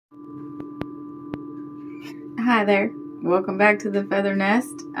Hi there, welcome back to the feather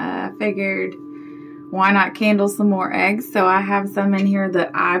nest. I figured why not candle some more eggs. So I have some in here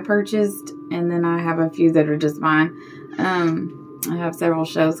that I purchased, and then I have a few that are just mine. I have several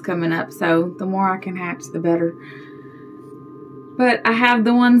shows coming up, so the more I can hatch the better. But I have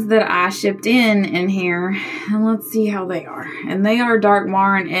the ones that I shipped in here, and let's see how they are. And they are dark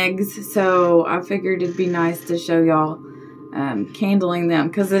Maran eggs, so I figured it'd be nice to show y'all candling them,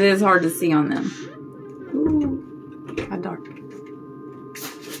 because it is hard to see on them. Ooh, how dark.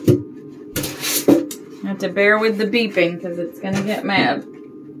 I have to bear with the beeping because it's going to get mad.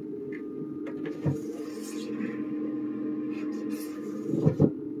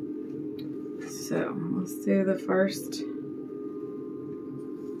 So, let's do the first.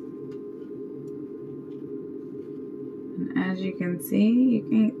 And as you can see, you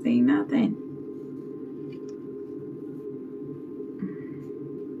can't see nothing.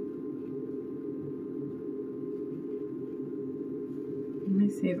 Let me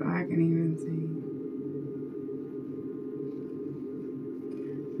see if I can even see.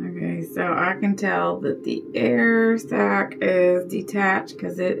 Okay, so I can tell that the air sac is detached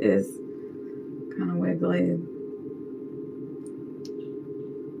because it is kind of wiggly.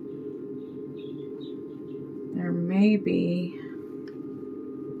 There may be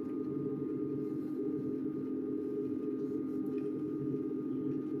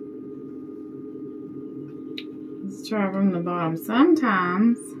let's try from the bottom.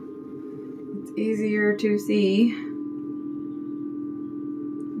 Sometimes it's easier to see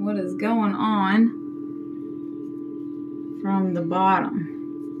what is going on from the bottom.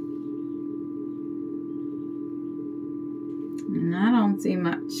 And I don't see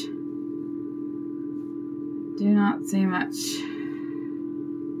much. Do not see much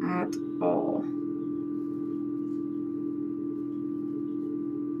at all.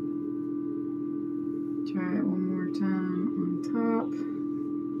 Try it one more time on top.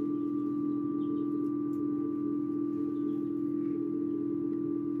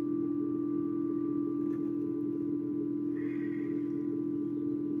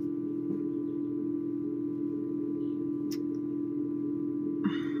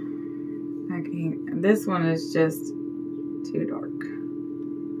 This one is just too dark.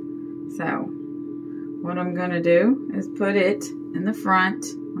 So what I'm gonna do is put it in the front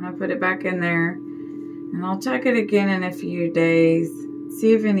when I put it back in there, and I'll check it again in a few days,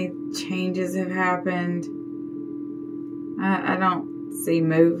 see if any changes have happened. I don't see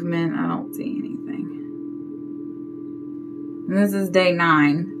movement. I don't see anything. And this is day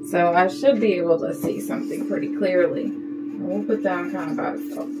 9, so I should be able to see something pretty clearly. We'll put that on kind of by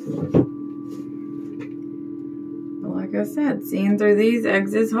itself. Like I said, seeing through these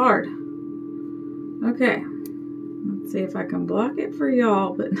eggs is hard. Okay, let's see if I can block it for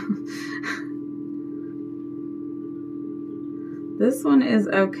y'all, but this one is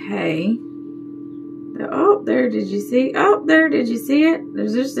okay. Oh, there, did you see? Oh, there, did you see it?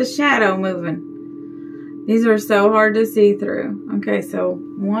 There's just a shadow moving. These are so hard to see through. Okay, so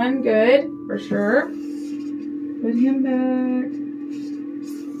one good for sure. Put him back.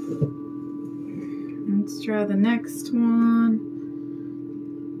 Let's try the next one.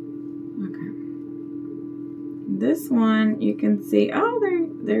 Okay. This one you can see. Oh,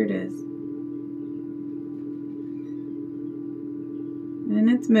 there it is. And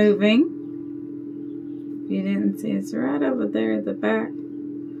it's moving. If you didn't see, it's right over there at the back.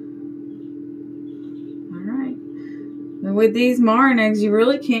 Alright. With these Maran eggs, you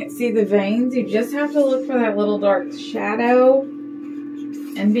really can't see the veins. You just have to look for that little dark shadow.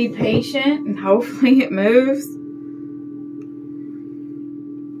 And be patient, and hopefully it moves.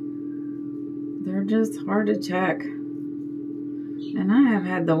 They're just hard to check. And I have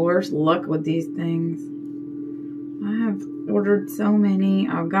had the worst luck with these things. I have ordered so many.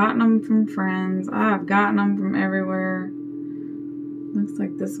 I've gotten them from friends. I've gotten them from everywhere. Looks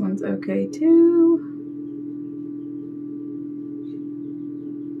like this one's okay too.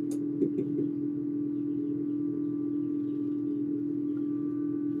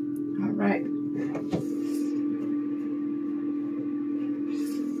 Right. I'm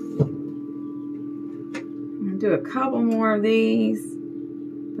gonna do a couple more of these.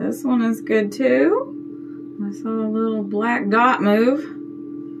 This one is good too. I saw a little black dot move.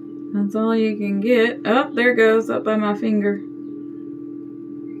 That's all you can get. Oh, there it goes, up by my finger. Try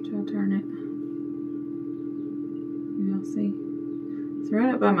to turn it. You'll see. It's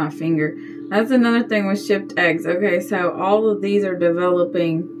right up by my finger. That's another thing with shipped eggs. Okay, so all of these are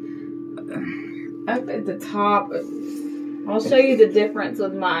developing up at the top. I'll show you the difference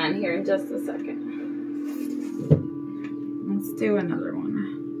with mine here in just a second. Let's do another one.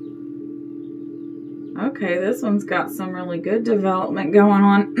 Okay, this one's got some really good development going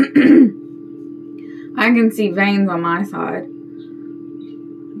on. I can see veins on my side.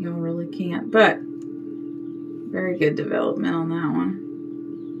 Y'all really can't, but very good development on that one.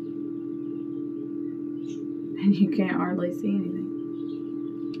 And you can't hardly see anything.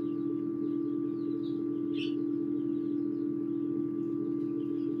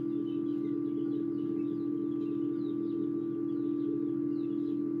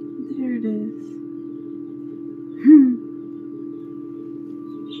 There it is.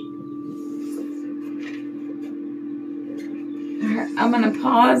 Alright, I'm going to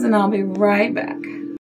pause and I'll be right back.